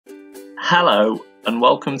Hello and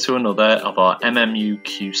welcome to another of our MMU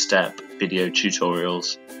Q-Step video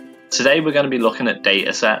tutorials. Today we're going to be looking at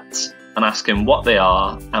datasets and asking what they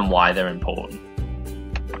are and why they're important.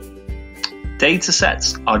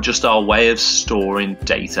 Datasets are just our way of storing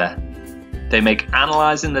data. They make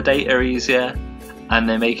analysing the data easier and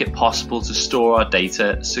they make it possible to store our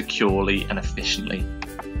data securely and efficiently.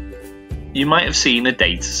 You might have seen a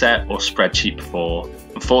dataset or spreadsheet before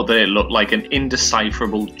and thought that it looked like an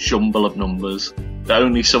indecipherable jumble of numbers that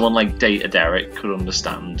only someone like Data Derek could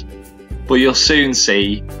understand. But you'll soon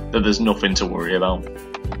see that there's nothing to worry about.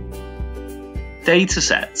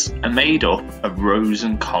 Datasets are made up of rows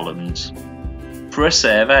and columns. For a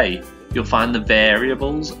survey, you'll find the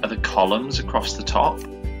variables are the columns across the top,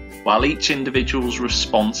 while each individual's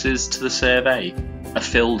responses to the survey are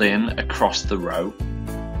filled in across the row.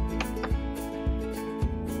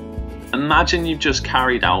 Imagine you've just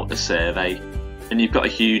carried out a survey and you've got a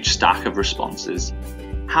huge stack of responses.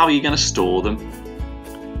 How are you going to store them?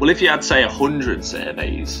 Well, if you had, say, 100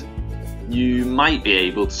 surveys, you might be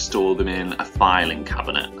able to store them in a filing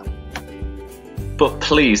cabinet. But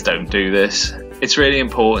please don't do this. It's really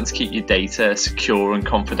important to keep your data secure and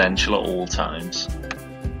confidential at all times.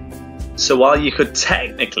 So while you could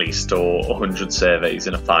technically store 100 surveys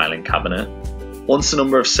in a filing cabinet, once the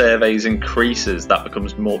number of surveys increases, that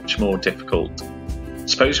becomes much more difficult.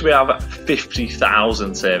 Suppose we have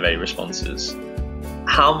 50,000 survey responses.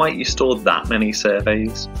 How might you store that many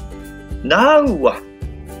surveys? No!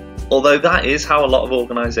 Although that is how a lot of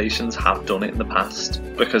organisations have done it in the past,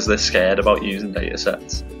 because they're scared about using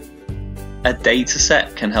datasets. A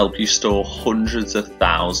dataset can help you store hundreds of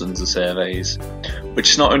thousands of surveys, which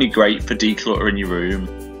is not only great for decluttering your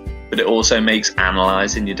room, but it also makes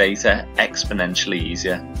analysing your data exponentially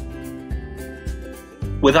easier.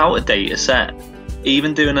 Without a dataset,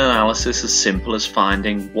 even doing an analysis as simple as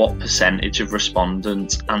finding what percentage of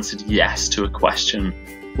respondents answered yes to a question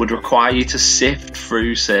would require you to sift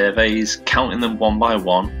through surveys, counting them one by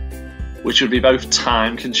one, which would be both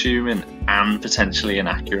time consuming and potentially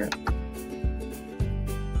inaccurate.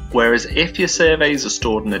 Whereas if your surveys are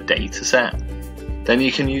stored in a dataset, then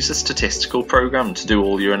you can use a statistical program to do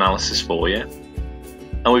all your analysis for you.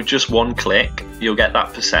 And with just one click, you'll get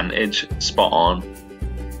that percentage spot on,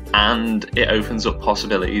 and it opens up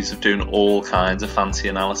possibilities of doing all kinds of fancy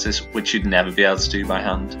analysis which you'd never be able to do by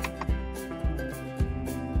hand.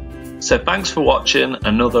 So thanks for watching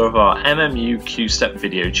another of our MMU Q-Step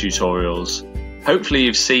video tutorials. Hopefully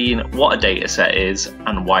you've seen what a dataset is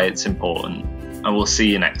and why it's important, and we'll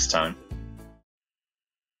see you next time.